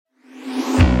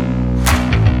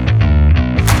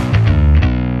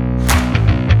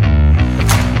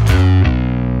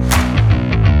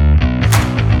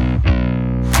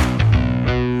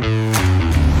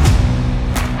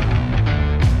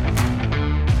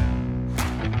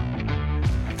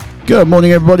Good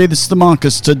morning, everybody. This is the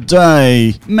Marcus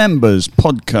Today Members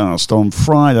Podcast on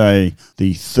Friday,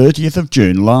 the 30th of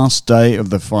June, last day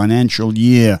of the financial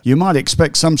year. You might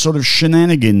expect some sort of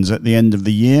shenanigans at the end of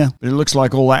the year, but it looks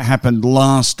like all that happened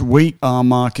last week. Our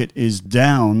market is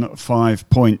down 5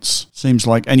 points. Seems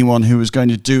like anyone who was going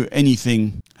to do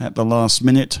anything at the last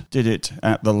minute did it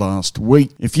at the last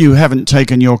week. If you haven't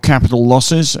taken your capital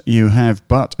losses, you have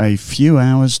but a few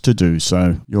hours to do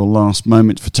so. Your last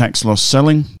moment for tax loss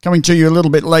selling. Coming to you a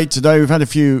little bit late today, we've had a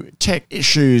few tech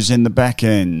issues in the back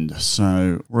end,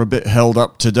 so we're a bit held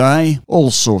up today.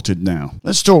 All sorted now.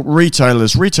 Let's talk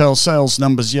retailers. Retail sales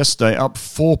numbers yesterday up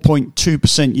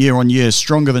 4.2% year on year,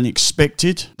 stronger than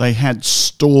expected. They had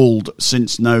stalled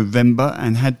since November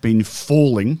and had been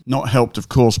falling, not helped of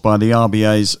course by the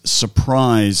RBA's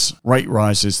surprise rate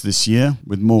rises this year,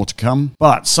 with more to come,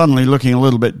 but suddenly looking a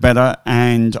little bit better.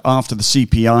 And after the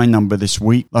CPI number this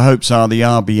week, the hopes are the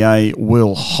RBA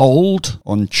will hold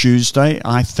on Tuesday.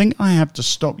 I think I have to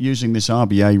stop using this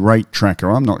RBA rate tracker.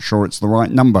 I'm not sure it's the right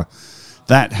number.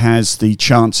 That has the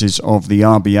chances of the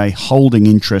RBA holding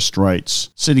interest rates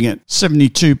sitting at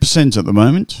 72% at the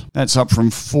moment. That's up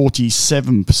from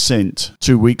 47%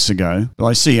 2 weeks ago. But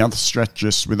I see other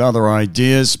strategists with other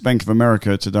ideas. Bank of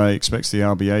America today expects the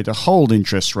RBA to hold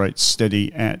interest rates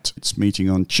steady at its meeting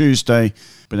on Tuesday,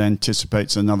 but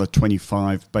anticipates another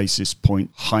 25 basis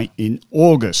point hike in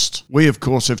August. We, of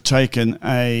course, have taken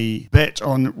a bet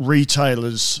on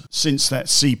retailers since that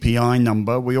CPI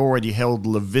number. We already held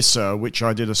Lovisa, which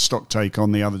I did a stock take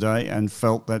on the other day, and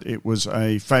felt that it was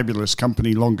a fabulous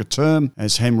company longer term.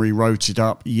 As Henry wrote it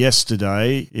up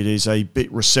yesterday, it is a bit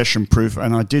recession-proof,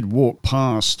 and I did walk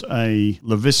past a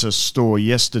Lovisa store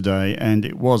yesterday, and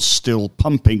it was still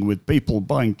pumping with people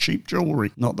buying cheap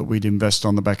jewellery. Not that we'd invest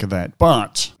on the back of that,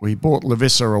 but we bought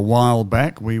Lovisa a while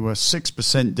back. We were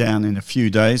 6% down in a few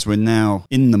days. We're now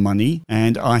in the money.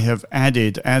 And I have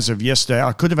added, as of yesterday,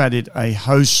 I could have added a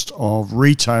host of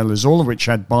retailers, all of which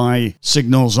had buy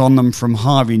signals on them, from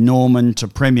Harvey Norman to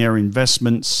Premier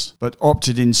Investments, but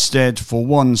opted instead for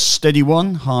one steady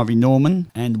one, Harvey Norman,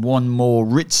 and one more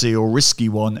ritzy or risky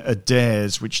one,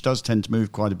 Adairs, which does tend to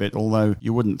move quite a bit, although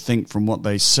you wouldn't think from what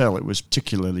they sell it was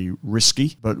particularly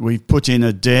risky. But we've put in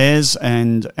Adairs,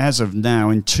 and as of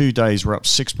now, in 2 days, we're up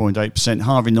 6.8%.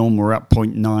 Harvey Norman, we're up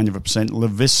 0.9%.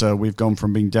 Lovisa, we've gone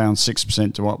from being down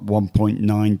 6% to up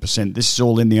 1.9%. This is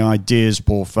all in the ideas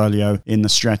portfolio in the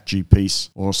strategy piece,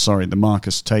 the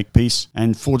Marcus Take piece.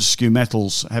 And Fortescue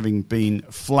Metals, having been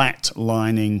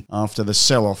flat-lining after the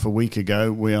sell-off a week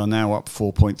ago, we are now up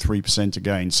 4.3%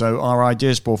 again. So our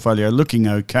ideas portfolio looking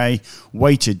okay,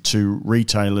 weighted to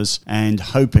retailers, and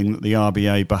hoping that the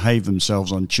RBA behave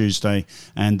themselves on Tuesday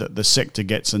and that the sector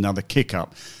gets another kick up.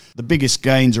 The biggest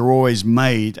gains are always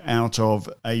made out of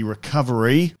a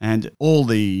recovery, and all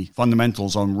the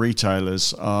fundamentals on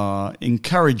retailers are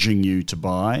encouraging you to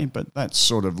buy, but that's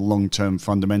sort of long-term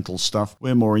fundamental stuff.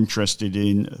 We're more interested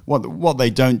in what they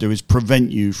don't do is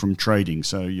prevent you from trading,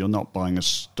 so you're not buying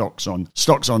stocks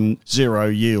on zero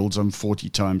yields and 40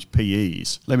 times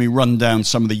PEs. Let me run down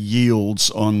some of the yields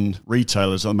on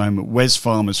retailers at the moment.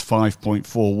 Wesfarmers 5.4,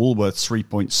 Woolworths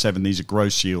 3.7, these are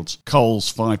gross yields.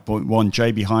 Coles 5.1,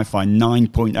 JB Hi-Fi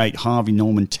 9.8, Harvey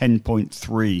Norman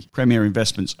 10.3, Premier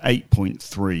Investments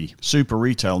 8.3, Super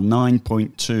Retail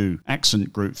 9.2,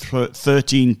 Accent Group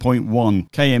 13.1,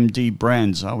 KMD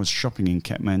Brands. I was shopping in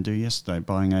Kathmandu yesterday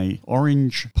buying a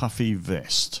orange puffy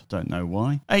vest. Don't know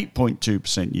why.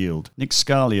 8.2% yield. Nick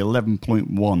Scali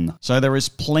 11.1. So there is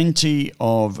plenty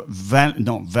of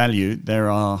value.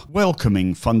 There are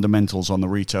welcoming fundamentals on the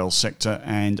retail sector,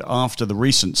 and after the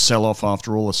recent sell-off,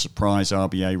 after all the surprise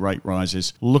RBA rate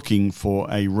rises, looking for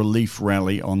a relief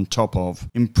rally on top of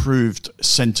improved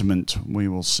sentiment. We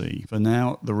will see. For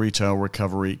now, the retail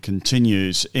recovery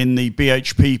continues. In the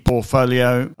BHP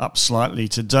portfolio, up slightly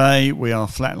today. We are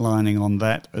flatlining on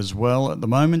that as well at the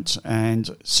moment. And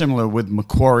similar with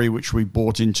Macquarie, which we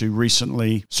bought into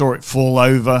recently, saw it fall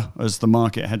over as the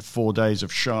market had 4 days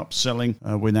of sharp selling.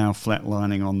 We're now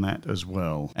flatlining on that as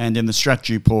well. And in the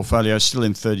strategy portfolio, still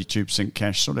in 32%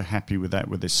 cash. Sort of happy with that,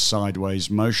 with this sideways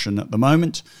motion at the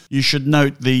moment. You should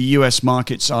note the US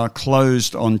markets are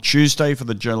closed on Tuesday for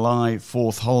the July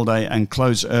 4th holiday and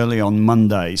close early on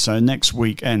Monday. So next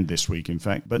week, and this week in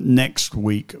fact, but next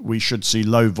week we should see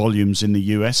low volumes in the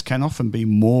US. Can often be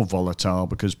more volatile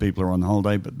because people are on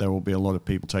holiday, but there will be a lot of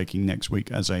people taking next week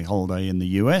as a holiday in the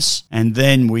US. And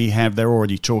then they're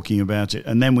already talking about it,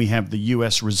 and then we have the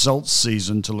US results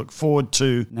season to look forward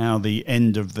to. Now the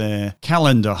end of their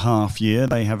calendar half year.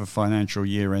 They have a financial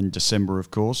year end December, of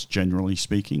course, generally speaking.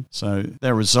 speaking. So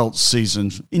their results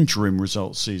season, interim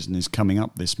results season, is coming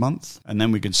up this month. And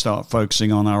then we can start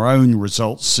focusing on our own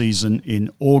results season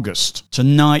in August.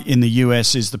 Tonight in the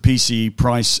US is the PCE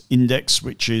price index,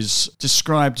 which is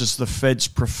described as the Fed's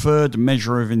preferred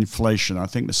measure of inflation. I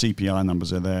think the CPI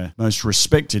numbers are their most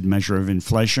respected measure of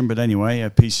inflation. But anyway, a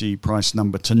PCE price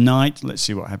number tonight. Let's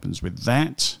see what happens with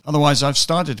that. Otherwise, I've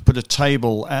started to put a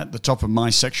table at the top of my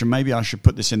section. Maybe I should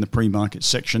put this in the pre-market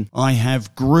section. I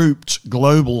have grouped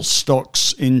global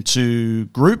stocks into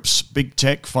groups: big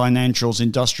tech, financials,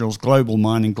 industrials, global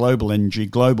mining, global energy,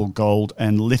 global gold,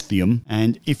 and lithium.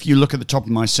 And if you look at the top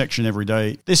of my section every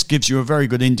day, this gives you a very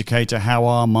good indicator how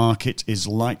our market is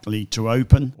likely to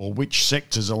open, or which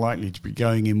sectors are likely to be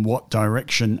going in what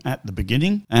direction at the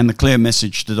beginning. And the clear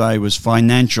message today was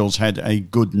financials had a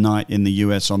good night in the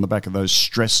US on the back of those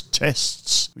stress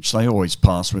tests, which they always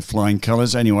pass with flying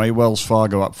colours. Anyway, Wells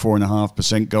Fargo up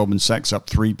 4.5%, Goldman Sachs up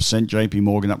 3%, JP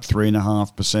Morgan up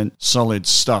 3.5%. Solid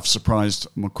stuff. Surprised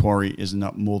Macquarie isn't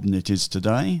up more than it is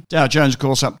today. Dow Jones, of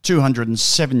course, up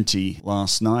 270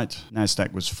 last night.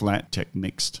 Nasdaq was flat, tech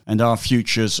mixed. And our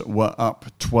futures were up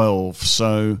 12.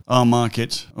 So our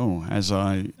market,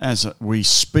 as we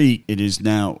speak, it is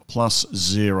now plus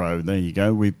 0. There you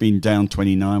go. We've been down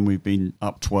 29. We've been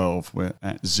up 12. We're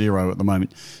at 0 at the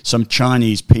moment. Some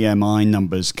Chinese PMI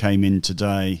numbers came in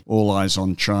today. All eyes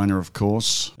on China, of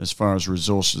course, as far as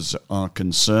resources are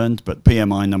concerned. But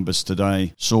PMI numbers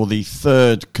today saw the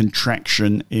third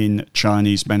contraction in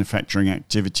Chinese manufacturing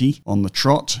activity on the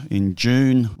trot in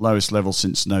June, lowest level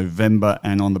since November,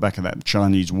 and on the back of that, the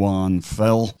Chinese yuan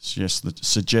fell.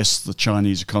 Suggests the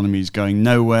Chinese economy is going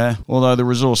nowhere, although the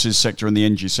resources sector and the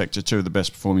energy sector, two of the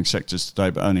best performing sectors today,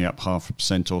 but only up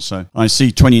 0.5% or so. I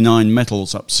see 29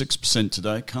 metals up 6%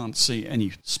 today. Can't see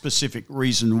any specific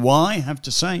reason why, I have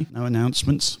to say. No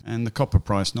announcements. And the copper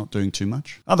price not doing too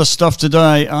much. Other stuff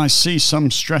today, I see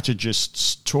some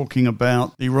strategists talking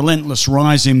about the relentless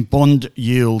rise in bond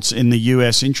yields in the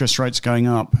US, interest rates going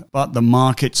up, but the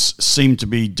markets seem to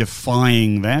be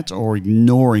defying that or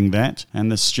ignoring that.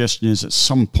 And the suggestion is at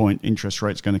some point interest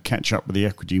rates going to catch up with the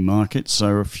equity market.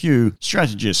 So a few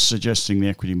strategists suggesting the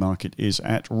equity market is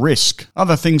at risk.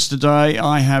 Other things today,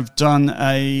 I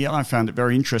found it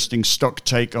very interesting stock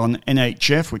take on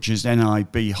NHF, which is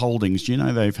NIB Holdings. You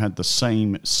know, they've had the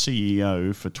same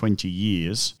CEO for 20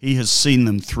 years. He has seen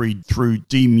them through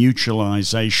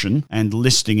demutualization and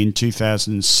listing in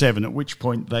 2007, at which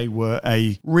point they were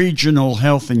a regional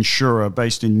health insurer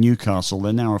based in Newcastle.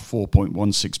 They're now a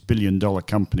 $4.16 billion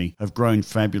company, have grown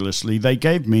fabulously. I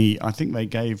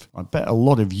bet a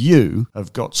lot of you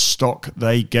have got stock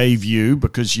they gave you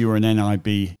because you were an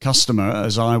NIB customer,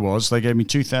 as I was. They gave me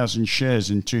 2,000 shares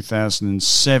in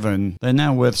 2007. They're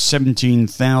now worth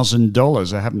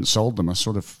 $17,000. I haven't sold them. I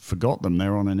sort of forgot them.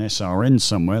 They're on an SRN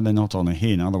somewhere. They're not on a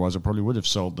HIN. Otherwise, I probably would have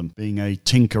sold them, being a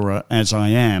tinkerer as I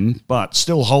am, but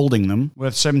still holding them.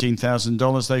 Worth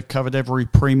 $17,000. They've covered every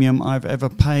premium I've ever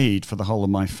paid for the whole of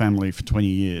my family for 20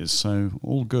 years. So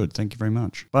all good. Thank you very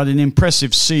much. But an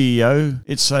impressive CEO.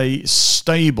 It's a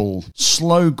stable,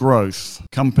 slow growth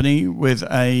company with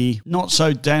a not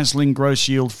so dazzling gross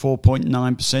yield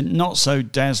 4.9%, not so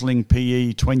dazzling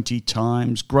PE 20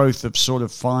 times, growth of sort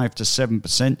of 5 to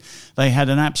 7%. They had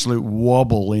an absolute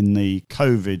wobble in the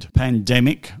COVID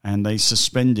pandemic and they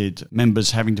suspended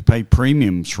members having to pay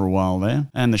premiums for a while there.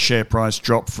 And the share price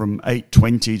dropped from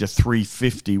 $8.20 to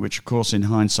 $3.50, which of course in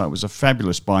hindsight was a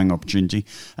fabulous buying opportunity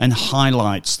and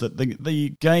highlights that the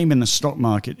game in the stock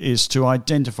market is to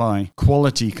identify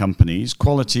quality companies.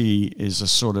 Quality is a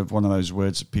sort of one of those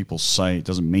words that people say it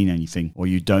doesn't mean anything or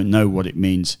you don't know what it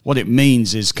means. What it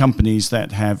means is companies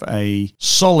that have a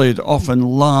solid, often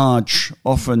large,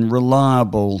 often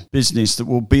reliable business that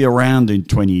will be around in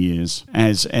 20 years,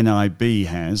 as NIB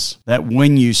has, that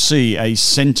when you see a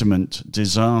sentiment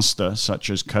disaster such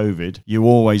as COVID, you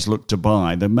always look to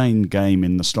buy. The main game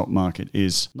in the stock market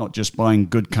is not just buying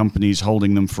good companies,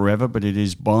 holding them forever, but it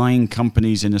is buying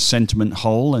companies in a sentiment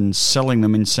hole and selling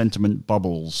them in sentiment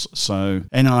bubbles. So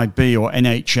NIB or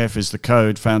NHF is the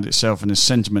code, found itself in a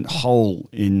sentiment hole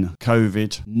in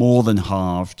COVID, more than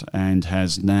halved and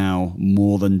has now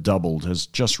more than doubled, has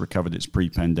just recovered its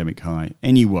pre-pandemic high.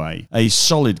 Anyway, a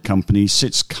solid company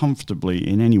sits comfortably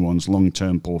in anyone's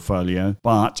long-term portfolio,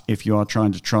 but if you are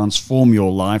trying to transform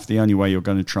your life, the only way you're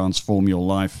going to transform your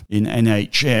life in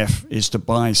NHF is to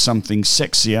buy something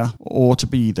sexier or to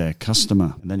be their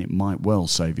customer, and then it might well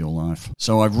save your life.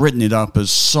 So I've written it up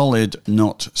as solid,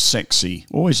 not sexy.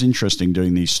 Always interesting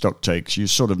doing these stock takes. You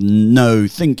sort of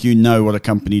think you know what a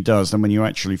company does, then when you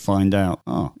actually find out,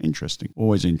 interesting.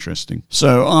 Always interesting.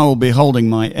 So I will be holding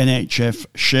my NHF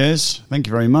shares. Thank Thank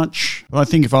you very much. Well, I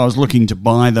think if I was looking to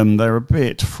buy them, they're a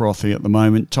bit frothy at the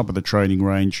moment, top of the trading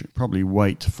range. Probably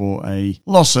wait for a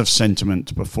loss of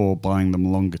sentiment before buying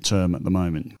them longer term at the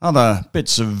moment. Other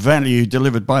bits of value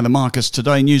delivered by the Marcus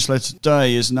Today newsletter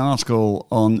today is an article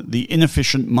on the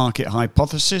inefficient market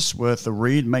hypothesis. Worth a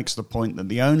read. Makes the point that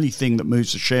the only thing that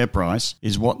moves the share price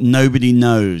is what nobody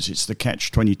knows. It's the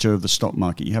catch-22 of the stock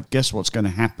market. You have to guess what's going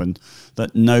to happen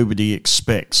that nobody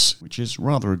expects, which is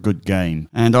rather a good game.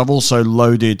 And I've also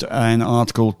loaded an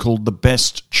article called The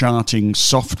Best Charting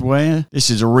Software. This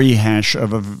is a rehash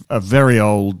of a very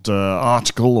old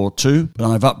article or two, but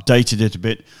I've updated it a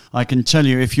bit. I can tell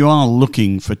you, if you are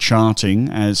looking for charting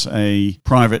as a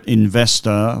private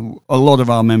investor, a lot of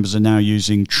our members are now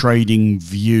using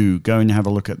TradingView. Go and have a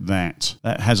look at that.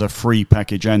 That has a free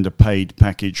package and a paid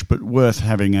package, but worth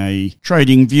having a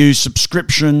TradingView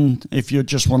subscription. If you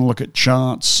just want to look at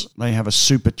charts, they have a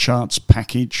super charts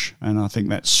package, and I think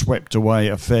that swept away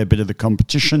a fair bit of the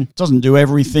competition. Doesn't do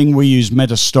everything. We use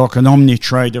Metastock and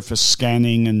OmniTrader for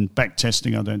scanning and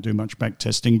backtesting. I don't do much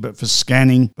backtesting, but for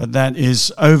scanning. But that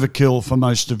is overkill for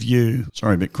most of you.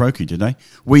 Sorry, a bit croaky today.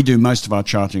 We do most of our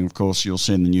charting, of course, you'll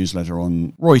see in the newsletter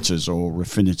on Reuters, or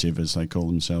Refinitiv as they call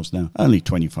themselves now. Only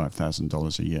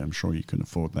 $25,000 a year. I'm sure you can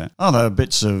afford that. Other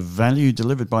bits of value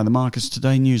delivered by the Marcus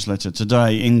Today newsletter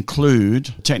today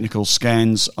include technical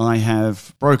scans. I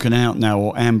have broken out now,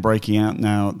 or am breaking out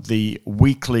now, the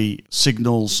weekly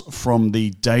signals from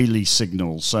the daily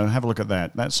signals. So have a look at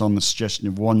that. That's on the suggestion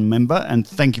of one member, and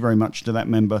thank you very much to that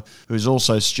member who's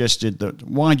also suggested that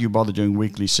why do you bother doing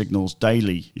weekly signals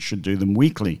daily? You should do them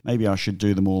weekly. Maybe I should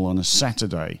do them all on a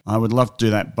Saturday. I would love to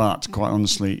do that, but quite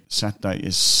honestly, Saturday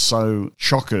is so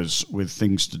chockers with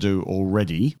things to do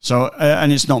already. So,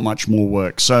 and it's not much more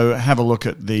work. So have a look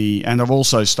at and I've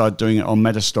also started doing it on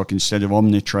Metastock instead of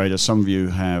OmniTrader. Some of you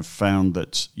have found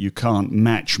that you can't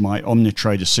match my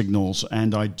OmniTrader signals,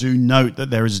 and I do note that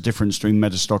there is a difference between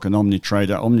Metastock and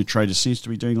OmniTrader. OmniTrader seems to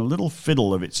be doing a little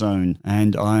fiddle of its own,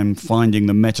 and I'm finding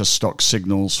the Metastock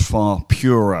signals far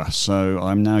purer. So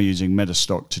I'm now using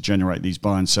Metastock to generate these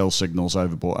buy and sell signals,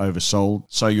 overbought, oversold.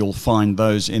 So you'll find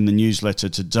those in the newsletter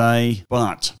today.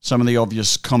 But some of the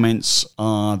obvious comments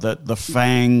are that the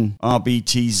FANG,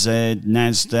 RBTZ,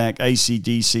 NASDAQ,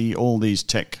 ACDC, all these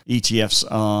tech ETFs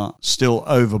are still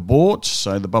overbought,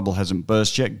 so the bubble hasn't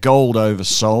burst yet. Gold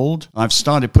oversold. I've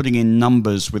started putting in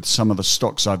numbers with some of the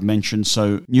stocks I've mentioned.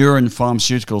 So Neuren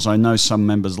Pharmaceuticals, I know some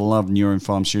members love Neuren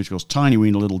Pharmaceuticals. Tiny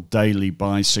weeny little daily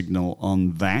buy signal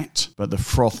on that, but the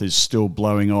froth is still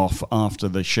blowing off after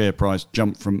the share price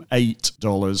jumped from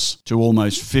 $8 to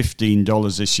almost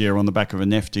 $15 this year on the back of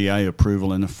an FDA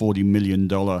approval and a $40 million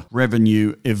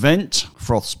revenue event.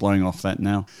 Froth's blowing off that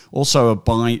now. Also a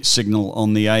buy signal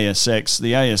on the ASX.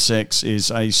 The ASX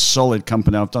is a solid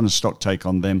company. I've done a stock take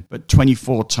on them, but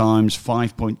 24 times,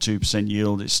 5.2%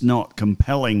 yield. It's not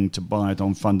compelling to buy it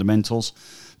on fundamentals.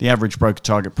 The average broker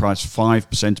target price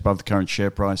 5% above the current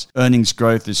share price. Earnings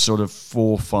growth is sort of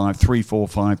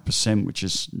 3-4-5%, which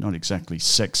is not exactly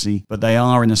sexy. But they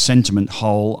are in a sentiment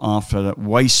hole after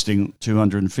wasting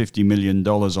 $250 million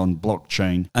on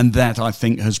blockchain. And that, I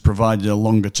think, has provided a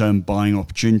longer-term buying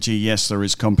opportunity. Yes, there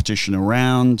is competition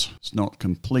around. It's not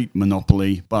complete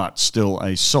monopoly, but still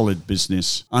a solid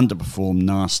business. Underperformed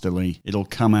nastily. It'll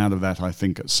come out of that, I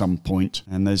think, at some point.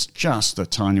 And there's just a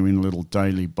tiny little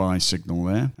daily buy signal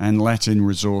there. And Latin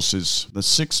Resources, the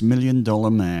 $6 million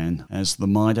man, as the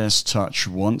Midas touch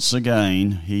once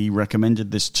again. He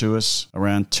recommended this to us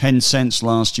around 10 cents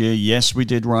last year. Yes, we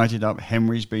did write it up.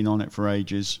 Henry's been on it for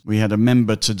ages. We had a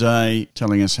member today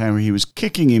telling us how he was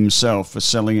kicking himself for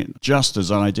selling it just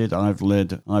as I did. I've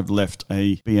left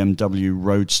a BMW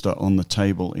Roadster on the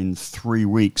table in 3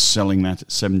 weeks, selling that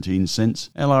at 17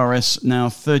 cents. LRS now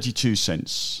 32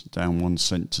 cents, down 1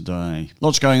 cent today.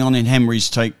 Lots going on in Henry's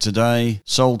take today.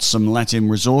 Sold some Latin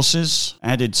Resources,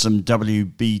 added some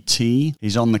WBT.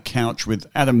 He's on the couch with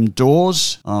Adam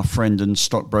Dawes, our friend and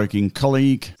stockbroking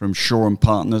colleague from Shaw &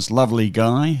 Partners. Lovely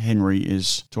guy. Henry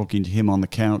is talking to him on the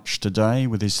couch today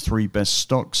with his 3 best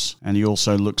stocks, and he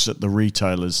also looks at the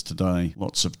retailers today.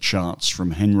 Lots of charts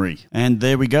from Henry. And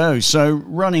there we go. So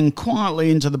running quietly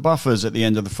into the buffers at the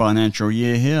end of the financial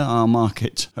year here. Our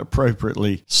market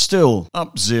appropriately still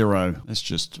up 0. Let's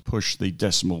just push the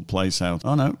decimal place out.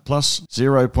 Oh no, plus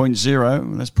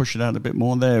 0.0. Let's push it out a bit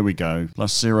more. There we go.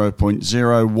 Plus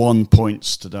 0.01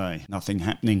 points today. Nothing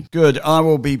happening. Good. I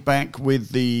will be back with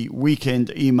the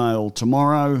weekend email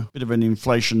tomorrow. Bit of an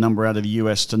inflation number out of the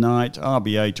US tonight.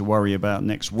 RBA to worry about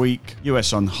next week.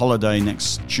 US on holiday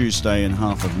next Tuesday and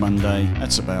half of Monday.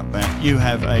 That's about that. You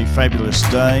have a fabulous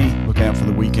day. Look out for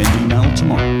the weekend email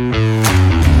tomorrow.